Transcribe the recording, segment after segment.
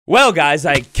Well, guys,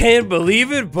 I can't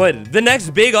believe it, but the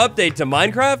next big update to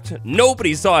Minecraft,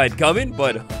 nobody saw it coming,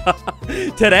 but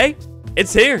today,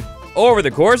 it's here. Over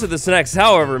the course of this next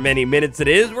however many minutes it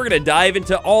is, we're going to dive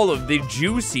into all of the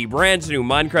juicy brand new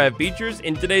Minecraft features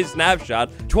in today's snapshot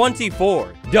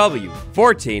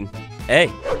 24W14A.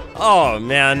 Oh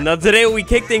man, now today we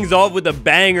kick things off with a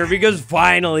banger because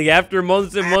finally, after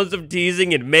months and months of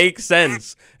teasing, it makes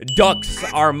sense. Ducks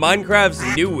are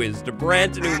Minecraft's newest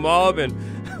brand new mob, and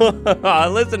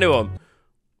listen to them.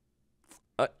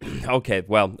 Okay,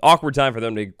 well, awkward time for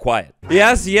them to be quiet.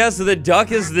 Yes, the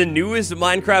duck is the newest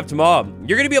Minecraft mob.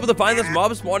 You're gonna be able to find this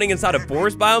mob spawning inside of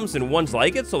forest biomes and ones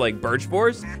like it, so like birch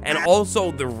forest, and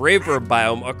also the river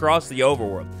biome across the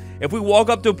overworld. If we walk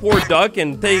up to a poor duck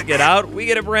and take it out, we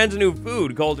get a brand new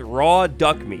food called raw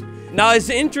duck meat. Now,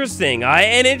 it's interesting,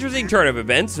 an interesting turn of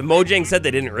events. Mojang said they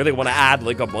didn't really want to add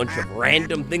like a bunch of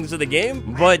random things to the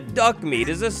game, but duck meat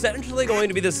is essentially going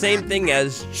to be the same thing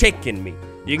as chicken meat.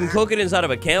 You can cook it inside of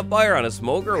a campfire on a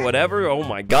smoker or whatever. Oh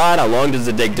my god, how long does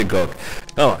it take to cook?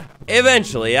 Oh,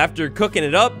 eventually, after cooking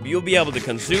it up, you'll be able to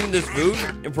consume this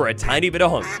food for a tiny bit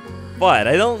of hunger. But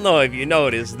I don't know if you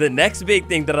noticed, the next big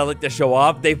thing that I like to show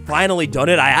off, they've finally done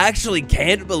it. I actually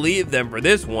can't believe them for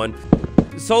this one.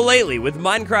 So lately, with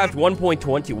Minecraft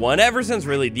 1.21, ever since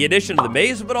really the addition of the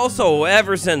maze, but also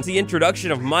ever since the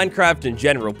introduction of Minecraft in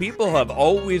general, people have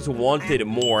always wanted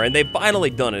more, and they've finally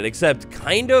done it, except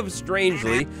kind of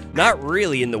strangely, not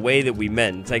really in the way that we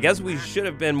meant. I guess we should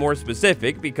have been more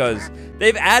specific, because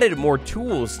they've added more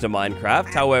tools to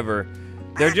Minecraft. However,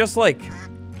 they're just like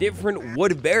different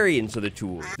wood variants of the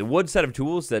tools. The wood set of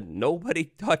tools that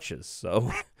nobody touches,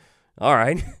 so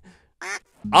alright.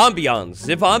 Ambiance.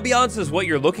 If ambiance is what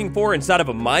you're looking for inside of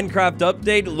a Minecraft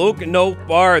update, look no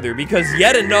farther, because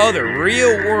yet another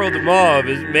real-world mob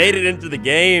has made it into the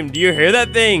game. Do you hear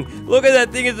that thing? Look at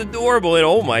that thing, it's adorable, and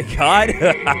oh my god,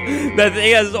 that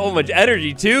thing has so much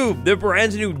energy too. The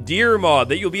brand new deer mob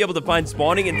that you'll be able to find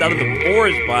spawning inside of the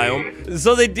forest biome.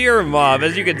 So the deer mob,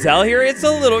 as you can tell here, it's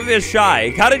a little bit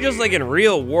shy. Kind of just like in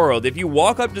real world, if you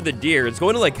walk up to the deer, it's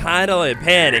going to like kind of like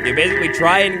panic and basically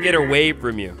try and get away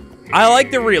from you. I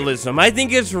like the realism. I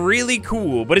think it's really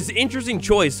cool, but it's an interesting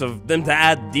choice of them to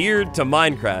add deer to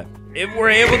Minecraft. If we're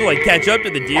able to like catch up to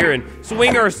the deer and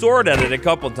swing our sword at it a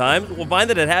couple times, we'll find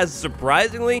that it has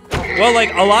surprisingly, well,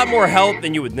 like a lot more health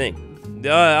than you would think.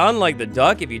 Unlike the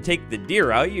duck, if you take the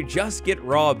deer out, you just get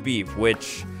raw beef,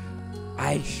 which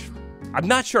I'm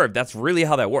not sure if that's really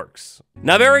how that works.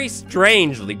 Now, very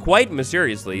strangely, quite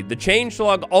mysteriously, the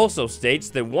changelog also states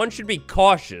that one should be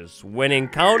cautious when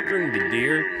encountering the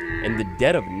deer in the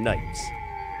dead of night.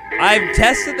 I've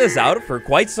tested this out for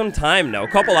quite some time now, a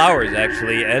couple hours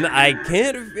actually, and I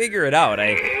can't figure it out.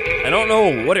 I don't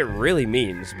know what it really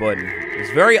means, but it's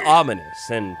very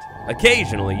ominous, and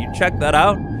occasionally you check that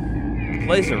out, it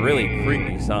plays a really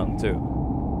creepy sound too.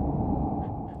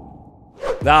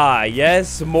 Ah,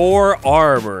 yes, more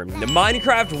armor. The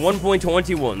Minecraft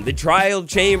 1.21, the Trial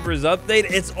Chambers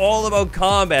update, it's all about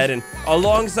combat, and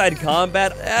alongside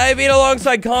combat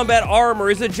armor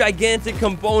is a gigantic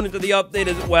component of the update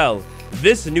as well.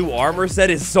 This new armor set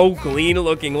is so clean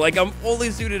looking, like I'm fully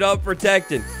suited up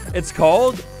protected. It's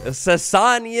called a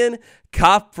Sasanian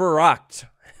Kafarak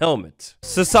helmet.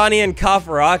 Sasanian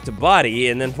Kafarak body,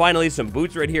 and then finally some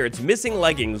boots right here. It's missing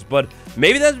leggings, but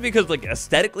maybe that's because like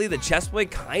aesthetically the chest plate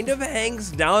kind of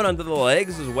hangs down onto the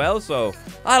legs as well, so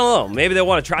I don't know, maybe they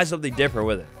want to try something different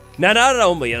with it. Now, not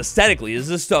only aesthetically is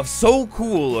this stuff so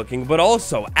cool looking, but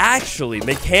also actually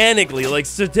mechanically, like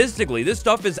statistically, this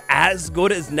stuff is as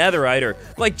good as netherite, or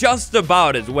like just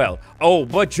about as well. Oh,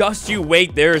 but just you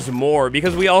wait, there's more,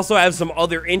 because we also have some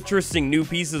other interesting new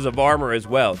pieces of armor as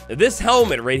well. This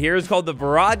helmet right here is called the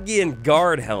Varadgian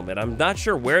Guard helmet. I'm not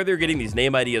sure where they're getting these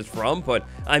name ideas from, but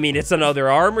I mean, it's another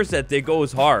armor set that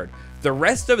goes hard. The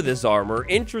rest of this armor,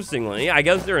 interestingly, I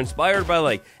guess they're inspired by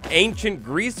like ancient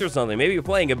Greece or something. Maybe you're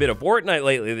playing a bit of Fortnite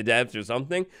lately, the devs or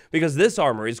something, because this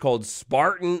armor is called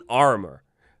Spartan armor.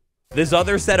 This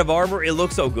other set of armor, it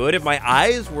looks so good. If my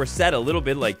eyes were set a little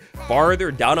bit like farther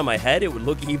down on my head, it would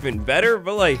look even better,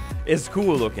 but like, it's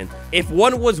cool looking. If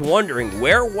one was wondering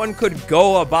where one could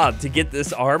go about to get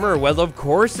this armor, well, of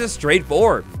course, it's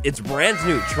straightforward. It's brand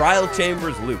new Trial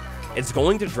Chambers loot. it's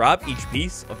going to drop each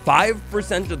piece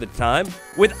 5% of the time.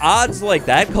 With odds like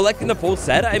that, collecting the full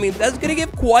set, I mean, that's going to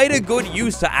give quite a good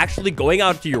use to actually going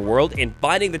out to your world and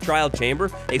finding the trial chamber,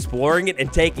 exploring it,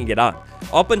 and taking it on.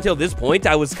 Up until this point,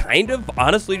 I was kind of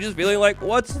honestly just feeling like,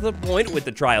 what's the point with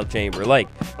the trial chamber? Like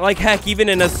heck, even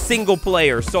in a single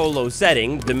player solo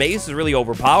setting, the mace is really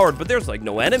overpowered, but there's like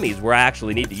no enemies where I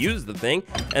actually need to use the thing,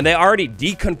 and they already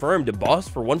deconfirmed a boss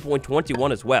for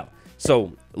 1.21 as well.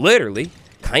 So literally,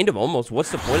 kind of almost,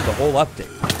 what's the point of the whole update?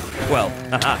 Well,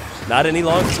 haha, not any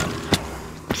longer.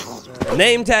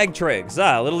 Name tag tricks,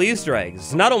 little Easter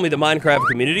eggs. Not only the Minecraft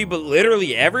community, but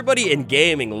literally everybody in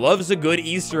gaming loves a good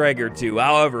Easter egg or two.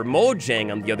 However, Mojang,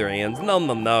 on the other hand,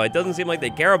 no, it doesn't seem like they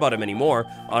care about him anymore,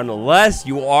 unless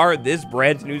you are this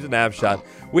brand new snapshot.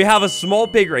 We have a small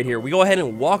pig right here. We go ahead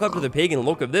and walk up to the pig and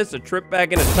look at this, a trip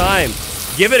back into time.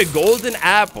 Give it a golden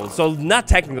apple. So not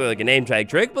technically like a name tag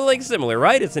trick, but like similar,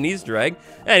 right? It's an Easter egg.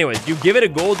 Anyways, you give it a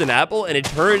golden apple and it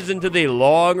turns into the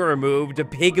long removed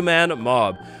pigman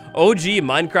mob. OG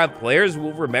Minecraft players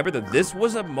will remember that this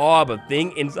was a mob, a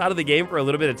thing inside of the game for a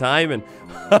little bit of time, and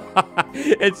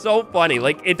it's so funny.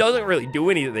 Like, it doesn't really do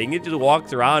anything. It just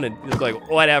walks around and it's like,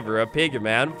 whatever, a pig,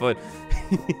 man. But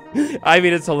I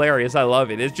mean, it's hilarious. I love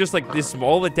it. It's just like this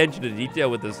small attention to detail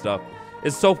with this stuff.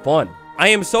 It's so fun. I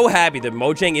am so happy that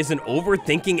Mojang isn't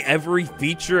overthinking every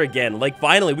feature again. Like,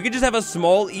 finally, we could just have a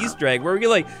small Easter egg where we can,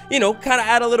 like, you know, kind of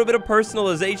add a little bit of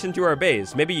personalization to our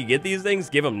base. Maybe you get these things,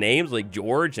 give them names like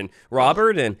George and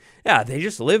Robert, and yeah, they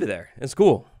just live there. It's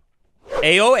cool.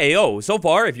 Ayo. So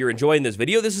far, if you're enjoying this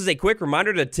video, this is a quick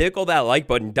reminder to tickle that like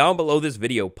button down below this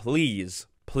video. Please.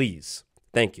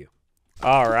 Thank you.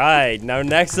 Alright, now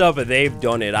next up, they've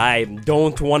done it. I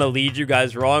don't want to lead you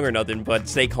guys wrong or nothing, but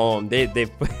stay calm. They've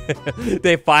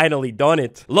finally done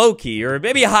it. Low-key, or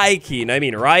maybe high-key, I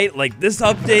mean, right? Like, this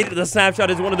update, the snapshot,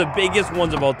 is one of the biggest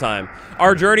ones of all time.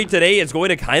 Our journey today is going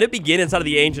to kind of begin inside of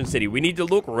the ancient city. We need to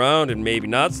look around and maybe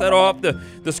not set off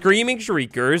the screaming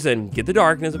shriekers and get the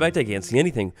darkness. In fact, I can't see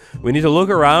anything. We need to look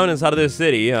around inside of this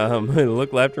city.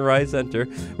 Look left and right, center.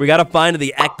 We got to find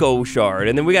the Echo Shard,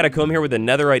 and then we got to come here with a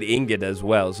netherite ingot as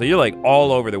well. So you're like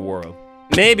all over the world.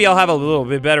 Maybe I'll have a little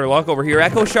bit better luck over here.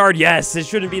 Echo Shard, yes, it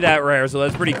shouldn't be that rare, so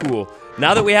that's pretty cool.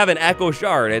 Now that we have an Echo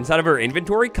Shard inside of our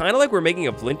inventory, kind of like we're making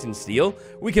a flint and steel,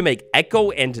 we can make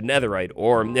Echo and Netherite,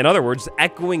 or in other words,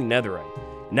 Echoing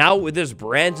Netherite. Now with this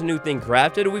brand new thing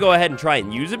crafted, we go ahead and try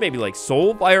and use it, maybe like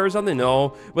Soul Fire or something,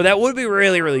 no, but that would be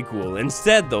really cool.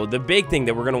 Instead though, the big thing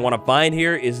that we're going to want to find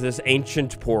here is this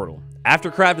ancient portal.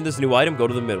 After crafting this new item, go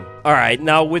to the middle. Alright,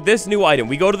 now with this new item,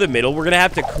 we go to the middle. We're gonna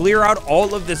have to clear out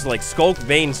all of this like skulk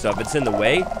vein stuff that's in the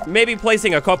way. Maybe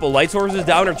placing a couple light sources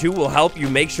down or two will help you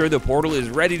make sure the portal is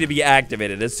ready to be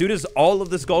activated. As soon as all of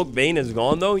the skulk vein is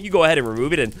gone though, you go ahead and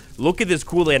remove it, and look at this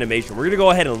cool animation. We're gonna go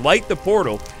ahead and light the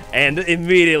portal, and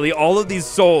immediately all of these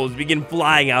souls begin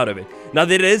flying out of it. Now,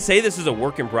 they did say this is a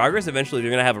work in progress. Eventually,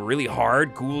 they're going to have a really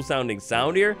hard, cool-sounding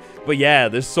sound here. But yeah,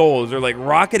 the souls are like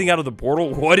rocketing out of the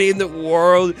portal. What in the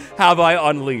world have I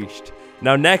unleashed?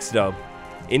 Now, next up,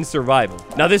 in survival.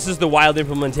 Now, this is the wild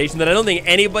implementation that I don't think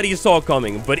anybody saw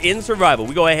coming. But in survival,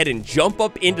 we go ahead and jump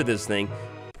up into this thing.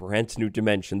 Brand new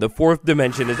dimension. The 4th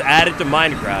dimension is added to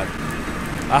Minecraft.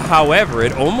 However,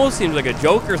 it almost seems like a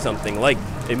joke or something. Like,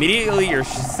 immediately you're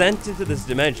sent into this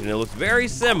dimension. It looks very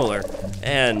similar,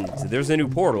 and there's a new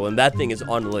portal, and that thing is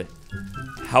unlit.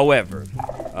 However,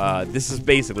 this is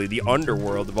basically the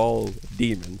underworld of all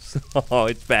demons. Oh,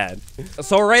 it's bad.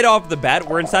 So right off the bat,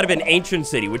 we're inside of an ancient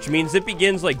city, which means it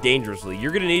begins like dangerously.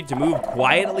 You're gonna need to move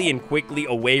quietly and quickly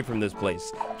away from this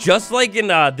place. Just like in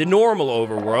the normal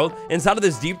overworld, inside of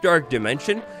this deep dark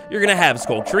dimension, you're gonna have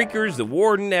skull shriekers, the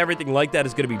warden, everything like that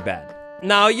is gonna be bad.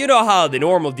 Now, you know how the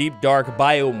normal deep dark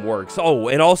biome works. Oh,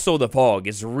 and also the fog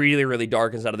is really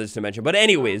dark inside of this dimension. But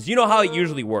anyways, you know how it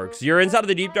usually works. You're inside of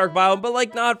the deep dark biome, but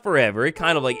like not forever. It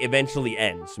kind of like eventually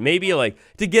ends. Maybe like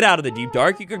to get out of the deep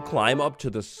dark, you could climb up to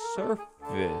the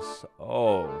surface.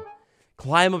 Oh,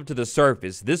 climb up to the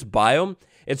surface. This biome,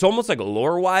 it's almost like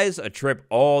lore-wise a trip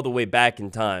all the way back in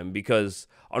time, because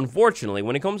unfortunately,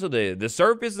 when it comes to the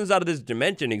surface inside of this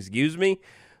dimension, excuse me,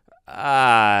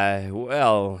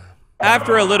 well,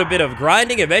 after a little bit of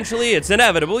grinding, eventually it's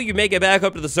inevitable you make it back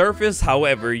up to the surface.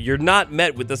 However, you're not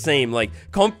met with the same like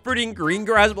comforting green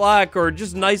grass block or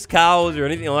just nice cows or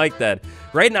anything like that.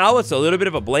 Right now, it's a little bit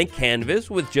of a blank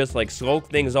canvas with just like skulk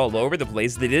things all over the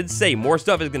place. They did say more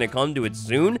stuff is going to come to it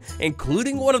soon,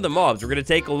 including one of the mobs we're going to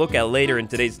take a look at later in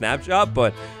today's snapshot.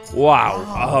 But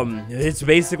wow, it's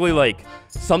basically like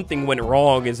something went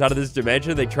wrong inside of this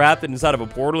dimension. They trapped it inside of a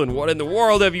portal, and what in the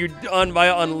world have you done by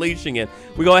unleashing it?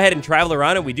 We go ahead and travel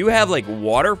around it. We do have, like,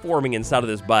 water forming inside of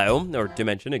this biome, or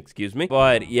dimension, excuse me.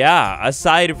 But, yeah,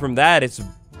 aside from that, it's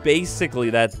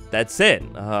basically that's it.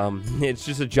 It's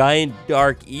just a giant,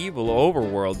 dark, evil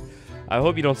overworld. I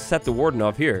hope you don't set the warden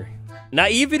off here. Now,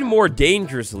 even more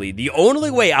dangerously, the only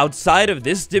way outside of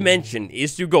this dimension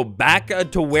is to go back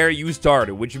to where you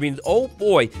started, which means, oh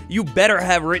boy, you better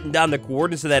have written down the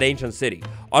coordinates of that ancient city.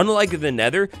 Unlike the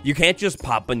Nether, you can't just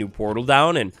pop a new portal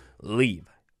down and leave.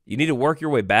 You need to work your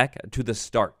way back to the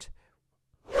start.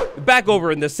 Back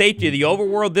over in the safety of the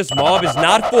overworld, this mob is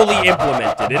not fully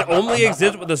implemented. It only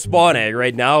exists with a spawn egg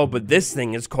right now, but this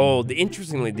thing is called,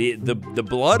 interestingly, the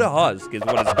blood husk is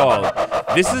what it's called.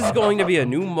 This is going to be a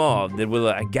new mob that will,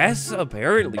 I guess,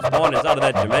 apparently spawn us out of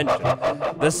that dimension.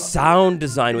 The sound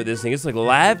design with this thing, it's like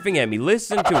laughing at me.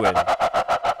 Listen to it.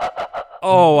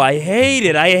 Oh, I hate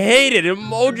it. I hate it. And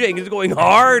Mojang is going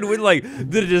hard with, like,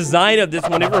 the design of this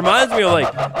one. It reminds me of,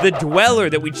 like, the Dweller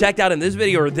that we checked out in this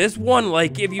video, or this one.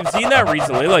 Like, if you've seen that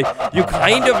recently, like, you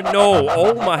kind of know.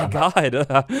 Oh, my God.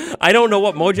 I don't know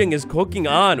what Mojang is cooking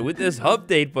on with this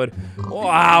update, but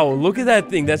wow, look at that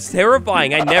thing. That's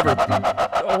terrifying. I never...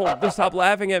 Oh, just stop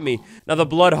laughing at me. Now, the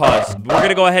blood husk. We're going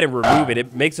to go ahead and remove it.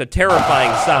 It makes a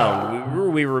terrifying sound.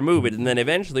 We remove it, and then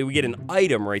eventually we get an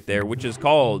item right there, which is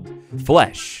called...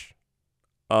 flesh.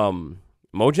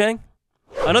 Mojang?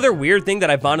 Another weird thing that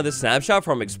I found in this snapshot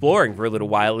from exploring for a little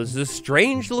while is this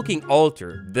strange looking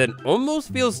altar that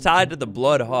almost feels tied to the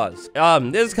blood husk.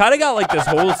 This kind of got like this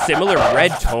whole similar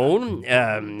red tone,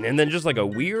 and then just like a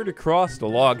weird across the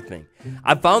log thing.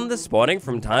 I found this spawning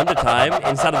from time to time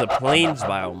inside of the plains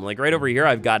biome. Like right over here,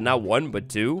 I've got not one, but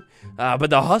two. But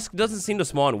the husk doesn't seem to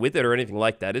spawn with it or anything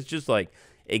like that. It's just like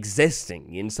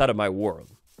existing inside of my world.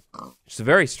 It's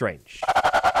very strange.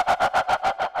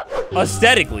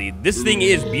 Aesthetically, this thing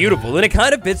is beautiful, and it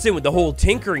kind of fits in with the whole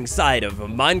tinkering side of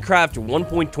Minecraft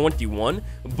 1.21,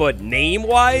 but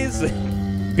name-wise,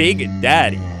 Big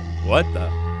Daddy. What the?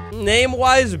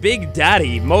 Name-wise, Big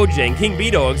Daddy, Mojang, King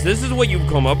B-Dogs, this is what you've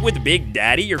come up with, Big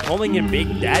Daddy? You're calling him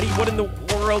Big Daddy? What in the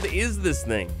world is this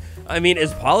thing? I mean,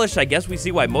 as polished, I guess we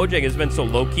see why Mojang has been so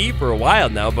low-key for a while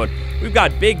now, but we've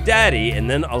got Big Daddy, and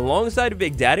then alongside of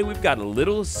Big Daddy, we've got a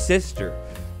little sister.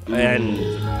 And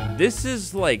this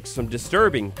is like some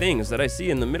disturbing things that I see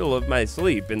in the middle of my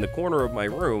sleep, in the corner of my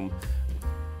room.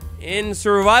 In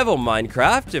survival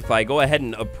Minecraft, if I go ahead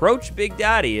and approach Big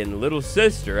Daddy and little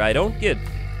sister, I don't get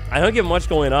much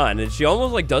going on, and she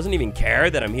almost like doesn't even care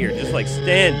that I'm here, just like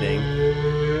standing.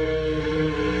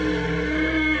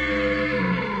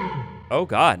 Oh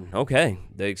God, okay,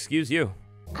 excuse you.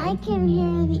 I can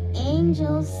hear the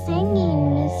angels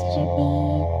singing, Mr. B.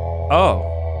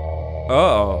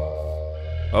 Oh,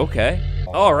 okay.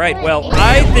 All right, well,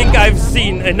 I think I've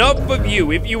seen enough of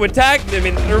you. If you attack them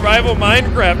in survival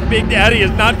Minecraft, Big Daddy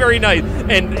is not very nice.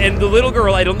 And the little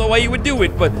girl, I don't know why you would do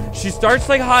it, but she starts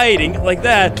like hiding like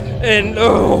that. And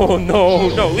oh, no,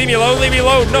 leave me alone,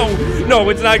 no,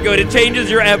 it's not good. It changes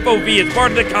your FOV. It's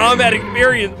part of the combat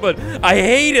experience, but I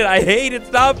hate it,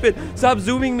 stop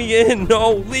zooming me in.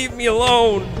 No, leave me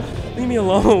alone.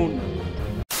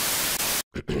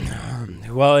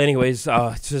 Well, anyways,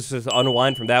 just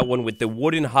unwind from that one with the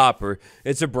wooden hopper.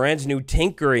 It's a brand new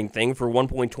tinkering thing for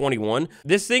 1.21.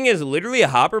 This thing is literally a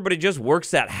hopper, but it just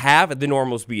works at half at the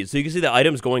normal speed. So you can see the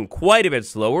items going quite a bit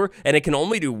slower, and it can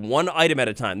only do one item at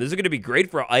a time. This is going to be great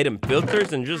for item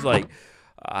filters and just like,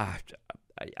 I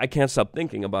can't stop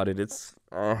thinking about it. It's,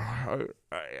 I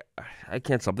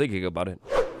can't stop thinking about it.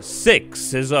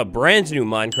 6 is a brand new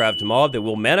Minecraft mob that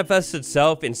will manifest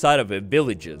itself inside of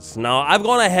villages. Now, I've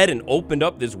gone ahead and opened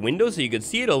up this window so you can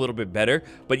see it a little bit better,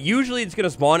 but usually it's going to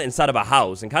spawn inside of a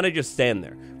house and kind of just stand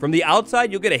there. From the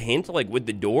outside, you'll get a hint like with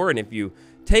the door, and if you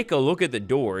take a look at the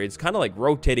door, it's kind of like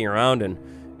rotating around and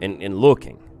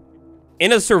looking.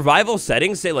 In a survival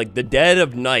setting, say like the dead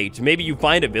of night, maybe you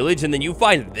find a village and then you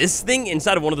find this thing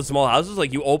inside of one of the small houses,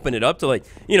 like you open it up to like,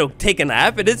 you know, take a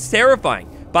nap, and it's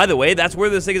terrifying. By the way, that's where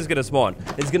this thing is going to spawn.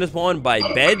 It's going to spawn by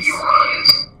beds.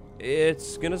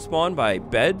 It's going to spawn by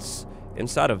beds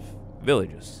inside of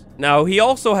villages. Now, he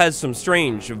also has some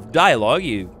strange dialogue.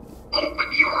 It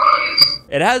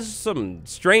has some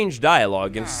strange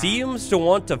dialogue and seems to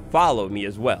want to follow me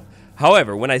as well.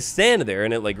 However, when I stand there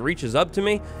and it like reaches up to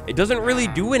me, it doesn't really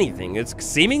do anything. It's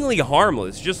seemingly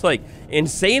harmless, just like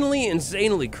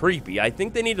insanely creepy. I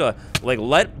think they need to like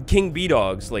let King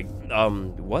B-Dogs like,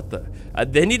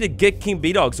 they need to get King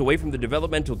B-Dogs away from the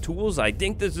developmental tools. I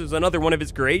think this is another one of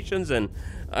his creations, and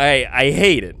I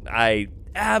hate it. I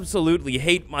absolutely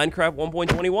hate Minecraft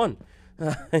 1.21.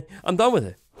 I'm done with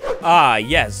it. Ah,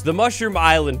 yes, the Mushroom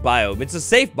Island biome. It's a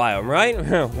safe biome,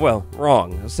 right? Well,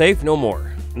 wrong. Safe no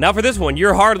more. Now for this one,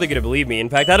 you're hardly gonna believe me. In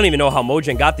fact, I don't even know how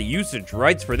Mojang got the usage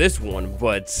rights for this one,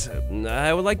 but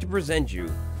I would like to present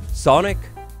you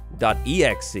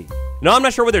Sonic.exe. No, I'm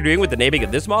not sure what they're doing with the naming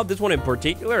of this mob. This one in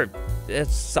particular, it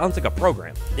sounds like a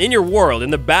program. In your world, in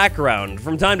the background,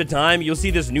 from time to time, you'll see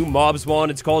this new mob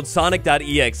spawn. It's called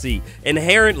Sonic.exe.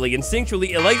 Inherently, instinctually,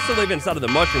 it likes to live inside of the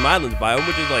Mushroom Islands biome,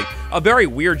 which is like a very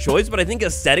weird choice, but I think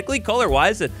aesthetically,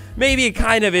 color-wise, maybe it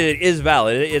kind of is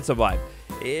valid. It's a vibe.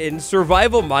 In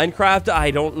survival Minecraft,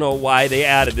 I don't know why they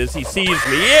added this. He sees me.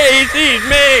 Yeah, he sees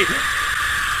me!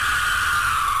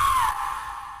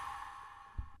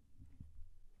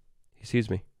 He sees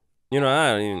me. You know,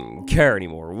 I don't even care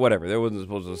anymore. Whatever, that wasn't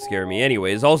supposed to scare me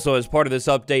anyways. Also, as part of this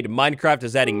update, Minecraft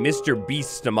is adding Mr.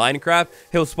 Beast to Minecraft.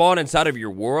 He'll spawn inside of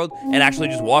your world and actually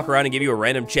just walk around and give you a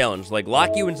random challenge. Like,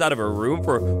 lock you inside of a room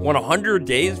for 100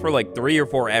 days for like 3 or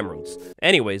 4 emeralds.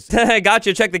 Anyways, I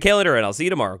gotcha. Check the calendar and I'll see you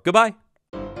tomorrow. Goodbye.